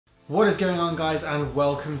What is going on, guys, and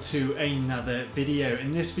welcome to another video.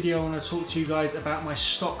 In this video I want to talk to you guys about my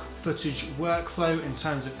stock footage workflow in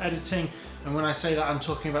terms of editing, and when I say that I'm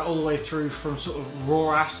talking about all the way through from sort of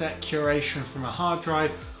raw asset curation from a hard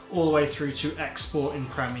drive all the way through to export in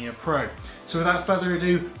Premiere Pro. So without further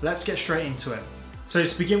ado, let's get straight into it. So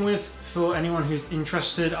to begin with, for anyone who's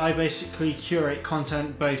interested, I basically curate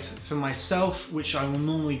content both for myself, which I will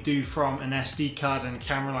normally do from an SD card and a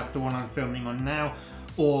camera like the one I'm filming on now,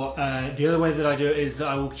 or the other way that I do it is that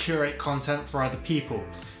I will curate content for other people.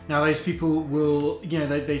 Now those people will,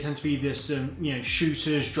 they tend to be this,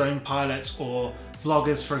 shooters, drone pilots, or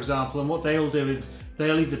vloggers, for example, and what they'll do is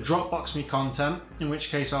they'll either Dropbox me content, in which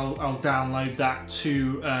case I'll download that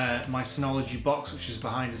to my Synology box, which is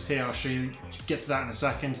behind us here. I'll show you, get to that in a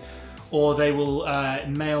second, or they will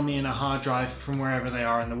mail me in a hard drive from wherever they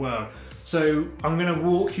are in the world. So I'm going to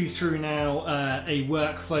walk you through now a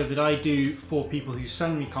workflow that I do for people who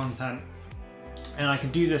send me content, and I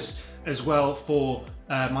can do this as well for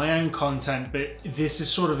my own content, but this is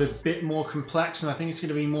sort of a bit more complex, and I think it's going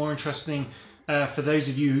to be more interesting for those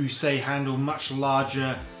of you who say handle much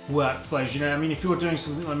larger workflows. I mean, if you're doing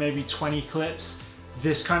something like maybe 20 clips,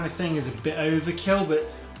 this kind of thing is a bit overkill, but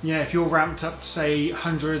if you're ramped up to say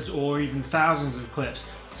hundreds or even thousands of clips,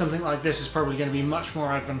 something like this is probably going to be much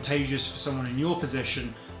more advantageous for someone in your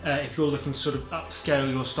position if you're looking to sort of upscale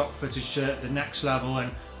your stock footage to the next level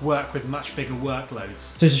and work with much bigger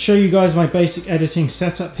workloads. So to show you guys my basic editing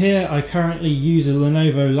setup here, I currently use a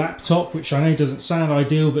Lenovo laptop, which I know doesn't sound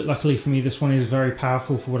ideal, but luckily for me this one is very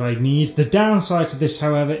powerful for what I need. The downside to this,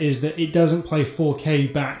 however, is that it doesn't play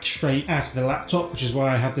 4K back straight out of the laptop, which is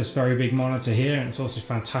why I have this very big monitor here, and it's also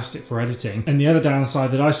fantastic for editing. And the other downside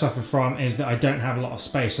that I suffer from is that I don't have a lot of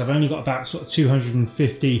space. I've only got about sort of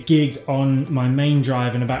 250 gig on my main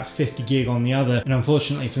drive and about 50 gig on the other, and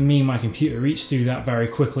unfortunately for me, my computer eats through that very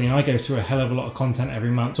quickly, and I go through a hell of a lot of content every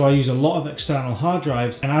month, so I use a lot of external hard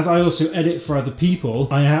drives. And as I also edit for other people,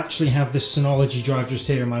 I actually have this Synology drive just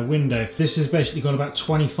here in my window. This has basically got about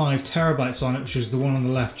 25 terabytes on it, which is the one on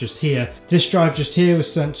the left just here. This drive just here was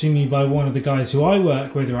sent to me by one of the guys who I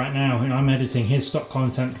work with right now, and I'm editing his stock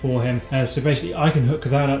content for him. So basically I can hook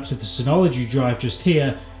that up to the Synology drive just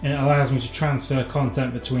here, and it allows me to transfer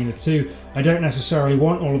content between the two. I don't necessarily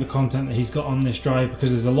want all of the content that he's got on this drive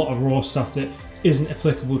because there's a lot of raw stuff that isn't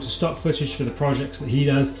applicable to stock footage for the projects that he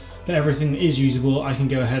does, but everything that is usable I can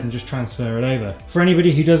go ahead and just transfer it over. For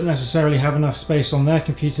anybody who doesn't necessarily have enough space on their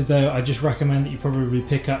computer though, I just recommend that you probably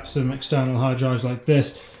pick up some external hard drives like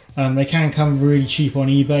this. They can come really cheap on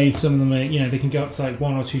eBay. Some of them are, they can go up to like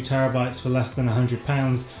 1 or 2 terabytes for less than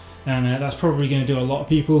 £100. And that's probably going to do a lot of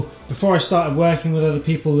people. Before I started working with other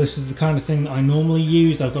people, this is the kind of thing that I normally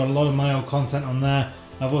used. I've got a lot of my old content on there.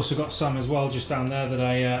 I've also got some as well just down there that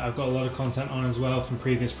I've got a lot of content on as well from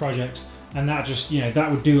previous projects, and that just,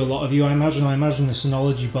 that would do a lot of you. I imagine the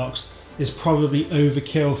Synology box is probably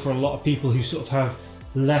overkill for a lot of people who sort of have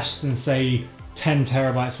less than say 10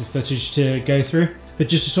 terabytes of footage to go through. But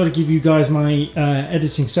just to sort of give you guys my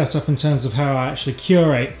editing setup in terms of how I actually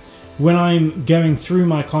curate, when I'm going through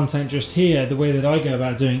my content just here, the way that I go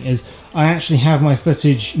about doing is I actually have my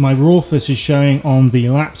footage, my raw footage showing on the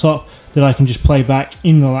laptop that I can just play back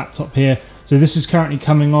in the laptop here. So this is currently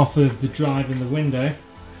coming off of the drive in the window.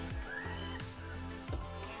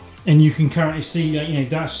 And you can currently see that,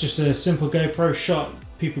 that's just a simple GoPro shot,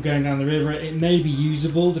 people going down the river. It may be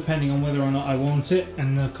usable depending on whether or not I want it.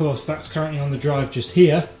 And of course that's currently on the drive just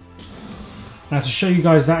here. Now to show you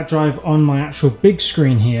guys that drive on my actual big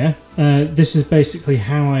screen here, this is basically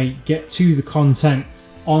how I get to the content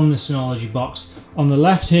on the Synology box. On the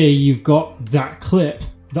left here, you've got that clip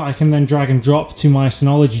that I can then drag and drop to my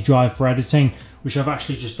Synology drive for editing, which I've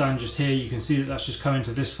actually just done just here. You can see that that's just coming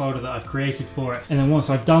to this folder that I've created for it. And then once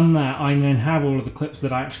I've done that, I then have all of the clips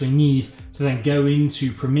that I actually need to then go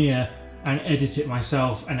into Premiere and edit it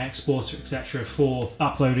myself and export it, etc., for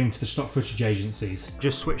uploading to the stock footage agencies.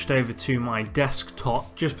 Just switched over to my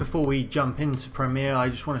desktop. Just before we jump into Premiere, I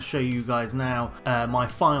just want to show you guys now my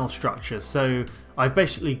file structure. So I've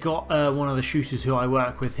basically got one of the shooters who I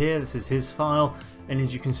work with here. This is his file. And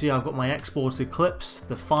as you can see, I've got my exported clips,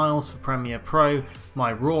 the files for Premiere Pro,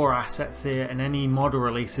 my raw assets here, and any model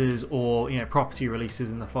releases or property releases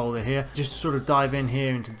in the folder here. Just to sort of dive in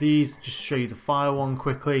here into these, just to show you the file one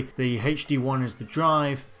quickly. The HD one is the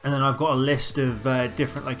drive, and then I've got a list of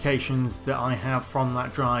different locations that I have from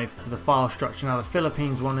that drive for the file structure. Now the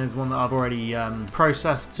Philippines one is one that I've already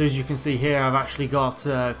processed. So as you can see here, I've actually got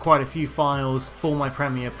quite a few files for my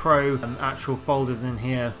Premiere Pro, actual folders in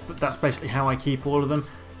here, but that's basically how I keep all of them.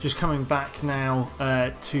 Just coming back now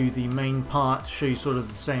to the main part to show you sort of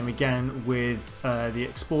the same again with the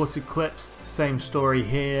exported clips. Same story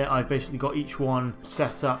here. I've basically got each one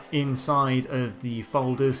set up inside of the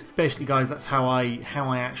folders. Basically, guys, that's how I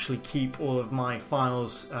actually keep all of my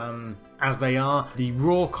files as they are. The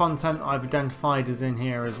raw content I've identified is in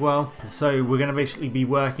here as well. So we're going to basically be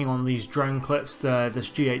working on these drone clips, this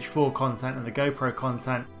GH4 content and the GoPro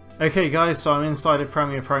content. Okay guys, so I'm inside of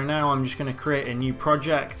Premiere Pro now. I'm just going to create a new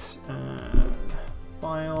project,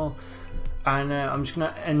 file, and I'm just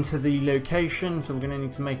going to enter the location. So we're going to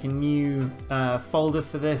need to make a new folder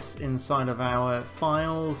for this inside of our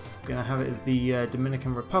files. I'm going to have it as the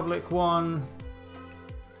Dominican Republic one.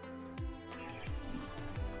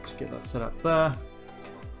 Just get that set up there.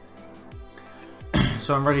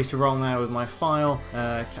 So I'm ready to roll now with my file.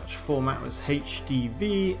 Capture format was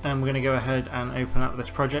HDV, and we're going to go ahead and open up this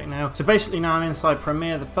project now. So basically now I'm inside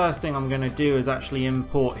Premiere. The first thing I'm going to do is actually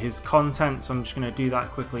import his content. So I'm just going to do that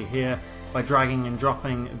quickly here by dragging and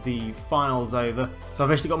dropping the files over. So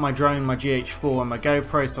I've actually got my drone, my GH4 and my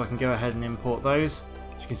GoPro, so I can go ahead and import those.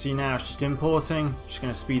 As you can see now, it's just importing. Just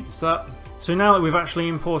going to speed this up. So now that we've actually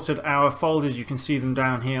imported our folders, you can see them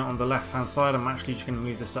down here on the left hand side. I'm actually just going to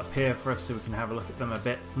move this up here for us so we can have a look at them a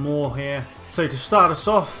bit more here. So to start us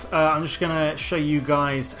off, I'm just going to show you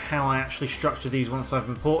guys how I actually structure these once I've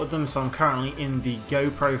imported them. So I'm currently in the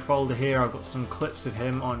GoPro folder here. I've got some clips of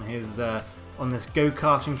him on his on this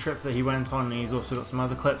go-karting trip that he went on, and he's also got some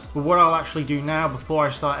other clips. But what I'll actually do now before I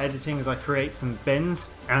start editing is I create some bins,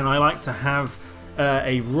 and I like to have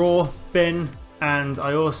a raw bin, and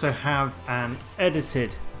I also have an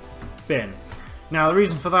edited bin. Now the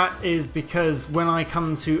reason for that is because when I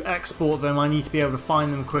come to export them, I need to be able to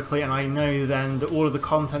find them quickly, and I know then that all of the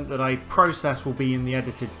content that I process will be in the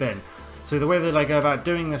edited bin. So the way that I go about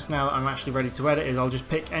doing this now that I'm actually ready to edit is I'll just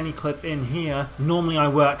pick any clip in here. Normally I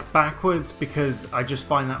work backwards because I just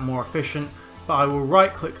find that more efficient, but I will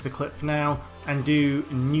right click the clip now and do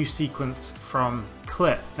new sequence from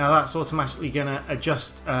clip. Now that's automatically going to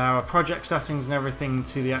adjust our project settings and everything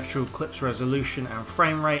to the actual clip's resolution and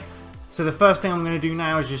frame rate. So the first thing I'm going to do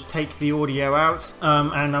now is just take the audio out,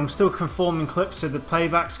 and I'm still conforming clips, so the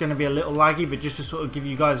playback's going to be a little laggy, but just to sort of give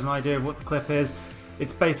you guys an idea of what the clip is,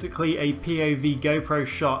 it's basically a POV GoPro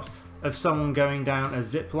shot of someone going down a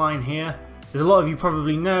zip line here. As a lot of you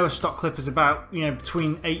probably know, a stock clip is about,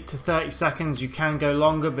 between 8 to 30 seconds. You can go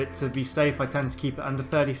longer, but to be safe, I tend to keep it under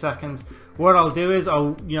 30 seconds. What I'll do is I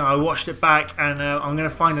watched it back, and I'm going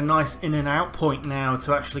to find a nice in and out point now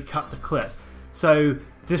to actually cut the clip. So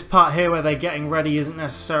this part here where they're getting ready isn't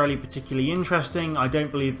necessarily particularly interesting. I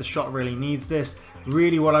don't believe the shot really needs this.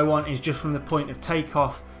 Really what I want is just from the point of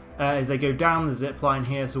takeoff as they go down the zip line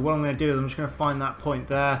here. So what I'm going to do is I'm just going to find that point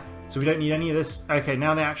there. So we don't need any of this. Okay,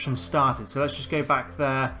 now the action started. So let's just go back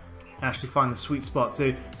there and actually find the sweet spot.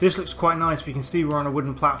 So this looks quite nice. We can see we're on a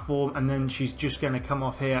wooden platform, and then she's just going to come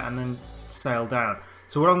off here and then sail down.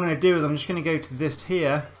 So what I'm going to do is I'm just going to go to this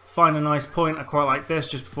here, find a nice point. I quite like this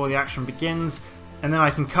just before the action begins. And then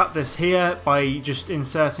I can cut this here by just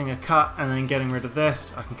inserting a cut and then getting rid of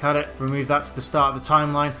this. I can cut it, remove that to the start of the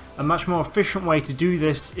timeline. A much more efficient way to do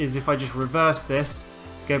this is if I just reverse this,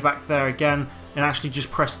 go back there again, and actually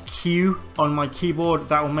just press Q on my keyboard.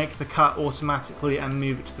 That will make the cut automatically and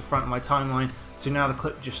move it to the front of my timeline. So now the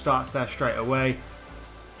clip just starts there straight away.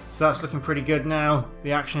 So that's looking pretty good now.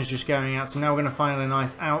 The action is just going out. So now we're going to find a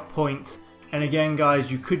nice out point. And again,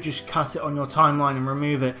 guys, you could just cut it on your timeline and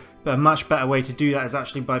remove it, but a much better way to do that is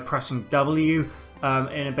actually by pressing W, and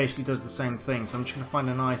it basically does the same thing. So I'm just going to find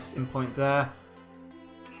a nice in point there.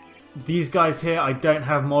 These guys here I don't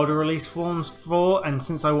have model release forms for, and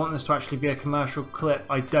since I want this to actually be a commercial clip,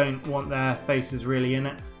 I don't want their faces really in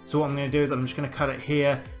it. So what I'm going to do is I'm just going to cut it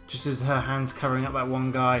here, just as her hand's covering up that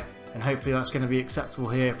one guy, and hopefully that's going to be acceptable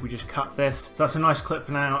here if we just cut this. So that's a nice clip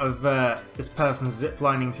now of this person zip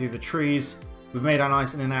lining through the trees. We've made our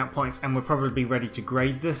nice in and out points, and we're probably ready to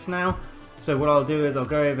grade this now. So what I'll do is I'll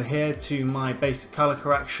go over here to my basic color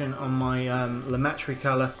correction on my Lumetri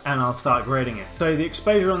color, and I'll start grading it. So the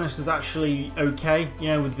exposure on this is actually okay,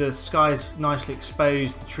 with the skies nicely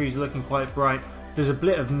exposed, the trees are looking quite bright. There's a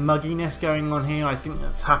bit of mugginess going on here. I think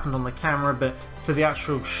that's happened on the camera, but for the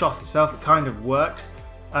actual shot itself, it kind of works.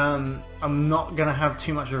 I'm not going to have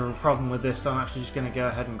too much of a problem with this, so I'm actually just going to go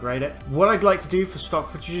ahead and grade it. What I'd like to do for stock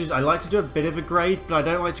footage is I like to do a bit of a grade, but I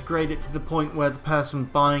don't like to grade it to the point where the person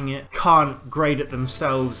buying it can't grade it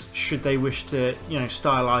themselves should they wish to,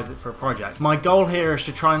 stylize it for a project. My goal here is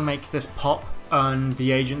to try and make this pop on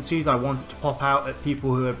the agencies. I want it to pop out at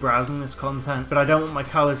people who are browsing this content, but I don't want my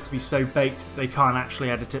colors to be so baked that they can't actually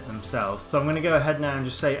edit it themselves. So I'm going to go ahead now and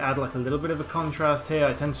just say add like a little bit of a contrast here.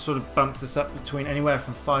 I tend to sort of bump this up between anywhere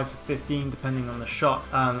from 5 to 15 depending on the shot,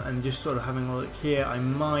 and just sort of having a look here. I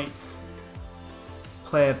might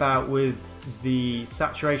play about with the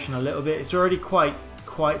saturation a little bit. It's already quite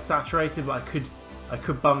saturated, but I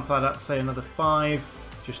could bump that up, say another 5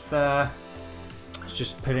 just there. Let's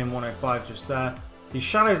just put in 105 just there. These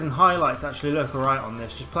shadows and highlights actually look alright on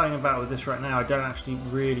this. Just playing about with this right now, I don't actually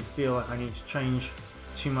really feel like I need to change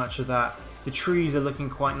too much of that. The trees are looking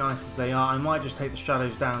quite nice as they are. I might just take the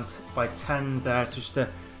shadows down by 10 there just to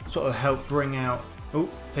sort of help bring out, oh,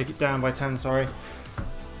 take it down by 10, sorry.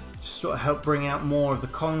 Just sort of help bring out more of the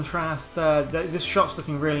contrast there. This shot's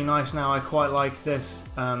looking really nice now. I quite like this.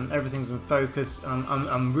 Everything's in focus.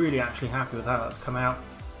 I'm really actually happy with how that's come out.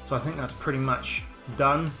 So I think that's pretty much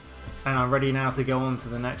done, and I'm ready now to go on to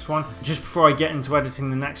the next one. Just before I get into editing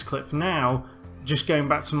the next clip now, just going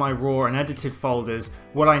back to my raw and edited folders,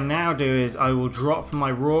 what I now do is I will drop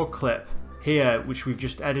my raw clip here, which we've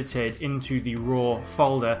just edited, into the raw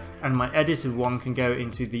folder, and my edited one can go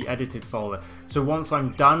into the edited folder. So once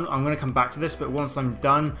I'm done, I'm going to come back to this, but once I'm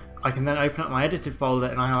done, I can then open up my edited folder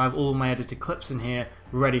and I'll have all my edited clips in here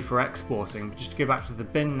ready for exporting. But just to go back to the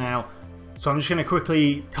bin now, so I'm just going to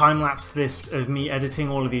quickly time-lapse this of me editing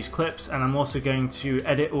all of these clips, and I'm also going to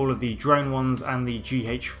edit all of the drone ones and the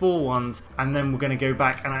GH4 ones, and then we're going to go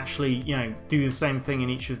back and actually, you know, do the same thing in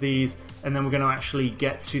each of these, and then we're going to actually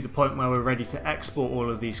get to the point where we're ready to export all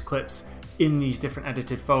of these clips in these different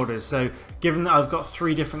edited folders. So given that I've got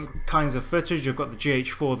 3 different kinds of footage, I've got the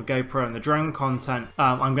GH4, the GoPro and the drone content,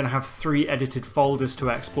 I'm going to have 3 edited folders to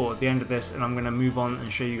export at the end of this, and I'm going to move on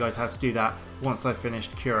and show you guys how to do that once I've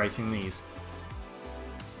finished curating these.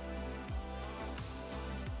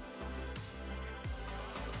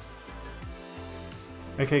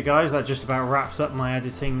 Okay guys, that just about wraps up my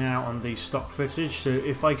editing now on the stock footage. So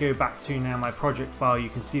if I go back to now my project file, you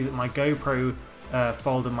can see that my GoPro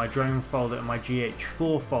folder, my drone folder and my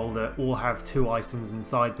GH4 folder all have 2 items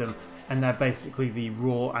inside them, and they're basically the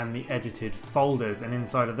raw and the edited folders, and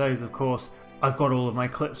inside of those of course I've got all of my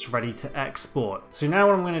clips ready to export. So now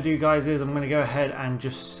what I'm going to do guys is I'm going to go ahead and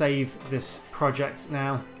just save this project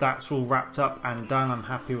now. That's all wrapped up and done. I'm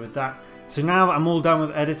happy with that. So now that I'm all done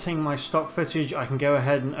with editing my stock footage, I can go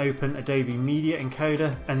ahead and open Adobe Media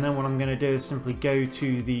Encoder, and then what I'm going to do is simply go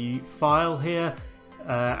to the file here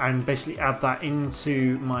and basically add that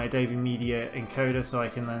into my Adobe Media Encoder so I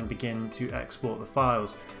can then begin to export the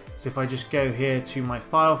files. So if I just go here to my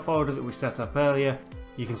file folder that we set up earlier,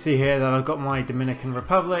 you can see here that I've got my Dominican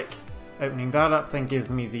Republic. Opening that up then gives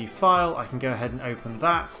me the file. I can go ahead and open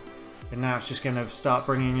that. And now it's just going to start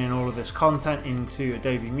bringing in all of this content into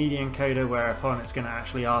Adobe Media Encoder, whereupon it's going to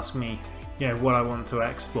actually ask me, you know, what I want to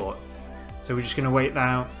export. So we're just going to wait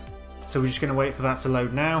now. So we're just going to wait for that to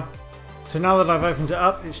load now. So now that I've opened it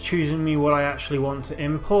up, it's choosing me what I actually want to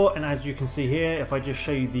import, and as you can see here, if I just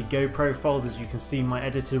show you the GoPro folders, you can see my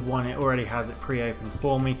edited one, it already has it pre-opened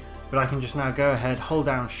for me. But I can just now go ahead, hold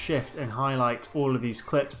down Shift and highlight all of these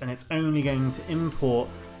clips, and it's only going to import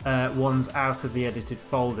ones out of the edited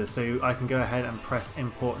folder. So I can go ahead and press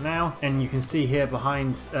import now, and you can see here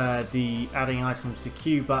behind the adding items to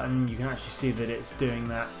queue button, you can actually see that it's doing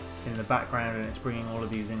that in the background, and it's bringing all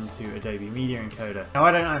of these into Adobe Media Encoder. Now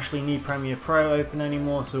I don't actually need Premiere Pro open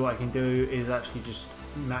anymore, so what I can do is actually just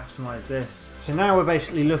maximize this. So now we're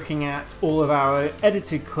basically looking at all of our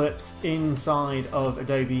edited clips inside of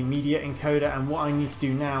Adobe Media Encoder, and what I need to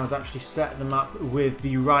do now is actually set them up with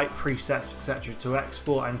the right presets, etc., to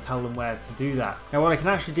export and tell them where to do that. Now what I can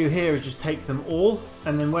actually do here is just take them all,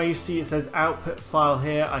 and then where you see it says output file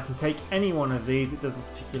here, I can take any one of these, it doesn't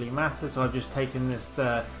particularly matter. So I've just taken this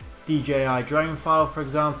DJI drone file for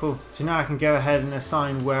example. So now I can go ahead and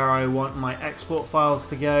assign where I want my export files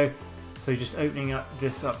to go. So just opening up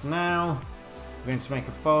this up now, we're going to make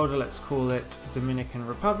a folder, let's call it Dominican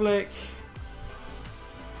Republic.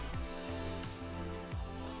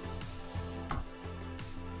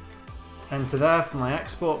 Enter there for my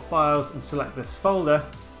export files and select this folder,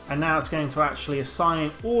 and now it's going to actually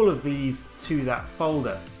assign all of these to that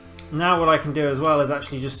folder. Now what I can do as well is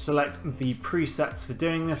actually just select the presets for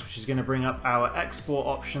doing this, which is going to bring up our export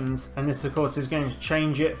options, and this of course is going to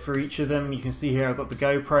change it for each of them. You can see here I've got the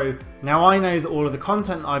GoPro. Now I know that all of the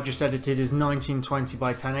content that I've just edited is 1920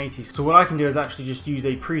 by 1080, so what I can do is actually just use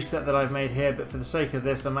a preset that I've made here, but for the sake of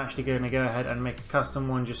this I'm actually going to go ahead and make a custom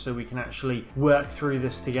one just so we can actually work through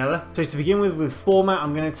this together. So to begin with format,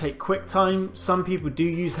 I'm going to take QuickTime. Some people do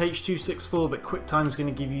use H.264, but QuickTime is going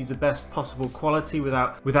to give you the best possible quality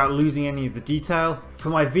without losing any of the detail. For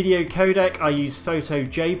my video codec, I use Photo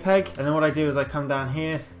JPEG, and then what I do is I come down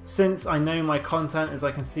here. Since I know my content, as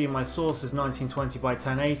I can see my source is 1920 by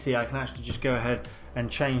 1080, I can actually just go ahead and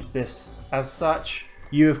change this as such.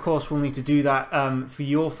 You of course will need to do that for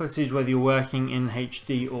your footage, whether you're working in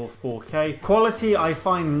HD or 4K. Quality, I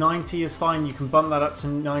find 90 is fine. You can bump that up to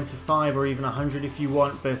 95 or even 100 if you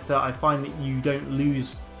want, but I find that you don't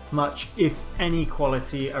lose much, if any,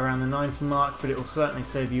 quality around the 90 mark, but it will certainly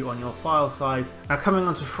save you on your file size. Now coming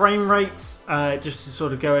on to frame rates, just to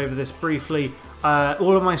sort of go over this briefly,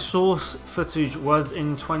 all of my source footage was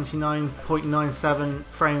in 29.97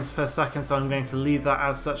 frames per second, so I'm going to leave that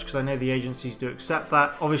as such because I know the agencies do accept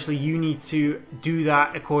that. Obviously you need to do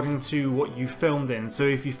that according to what you filmed in. So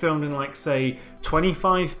if you filmed in, like, say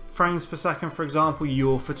 25 frames per second, for example,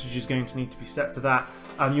 your footage is going to need to be set to that.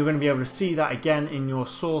 You're going to be able to see that again in your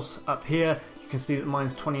source up here. You can see that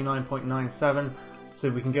mine's 29.97.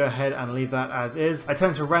 So we can go ahead and leave that as is. I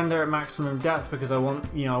tend to render at maximum depth because I want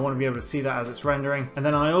to be able to see that as it's rendering. And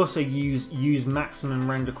then I also use maximum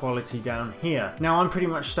render quality down here. Now I'm pretty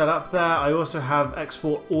much set up there. I also have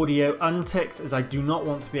export audio unticked, as I do not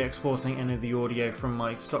want to be exporting any of the audio from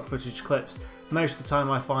my stock footage clips. Most of the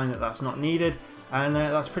time I find that that's not needed. And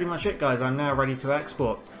that's pretty much it, guys. I'm now ready to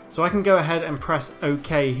export. So I can go ahead and press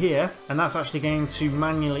OK here, and that's actually going to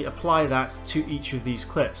manually apply that to each of these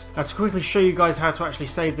clips. Now to quickly show you guys how to actually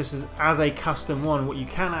save this as a custom one, what you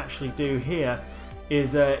can actually do here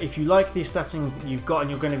is if you like these settings that you've got and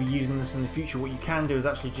you're going to be using this in the future, what you can do is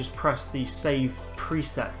actually just press the Save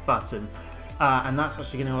Preset button. And that's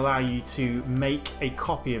actually going to allow you to make a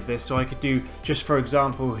copy of this. So I could do, just for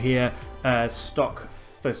example here, stock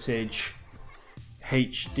footage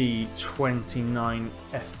HD 29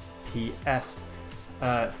 FPS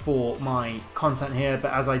for my content here,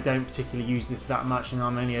 but as I don't particularly use this that much and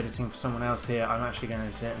I'm only editing for someone else here, I'm actually going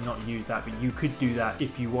to not use that, but you could do that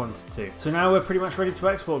if you wanted to. So now we're pretty much ready to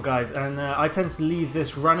export, guys, and I tend to leave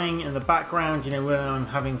this running in the background, you know, when I'm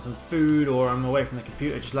having some food or I'm away from the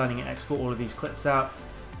computer, just letting it export all of these clips out.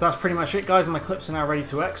 So that's pretty much it, guys. My clips are now ready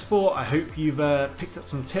to export. I hope you've picked up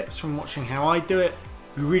some tips from watching how I do it.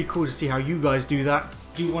 It'd be really cool to see how you guys do that.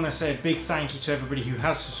 I do want to say a big thank you to everybody who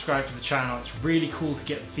has subscribed to the channel. It's really cool to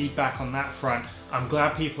get the feedback on that front. I'm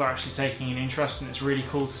glad people are actually taking an interest, and it's really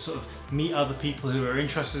cool to sort of meet other people who are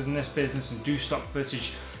interested in this business and do stock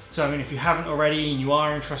footage. So I mean, if you haven't already and you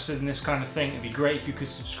are interested in this kind of thing, it'd be great if you could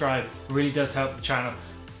subscribe. It really does help the channel.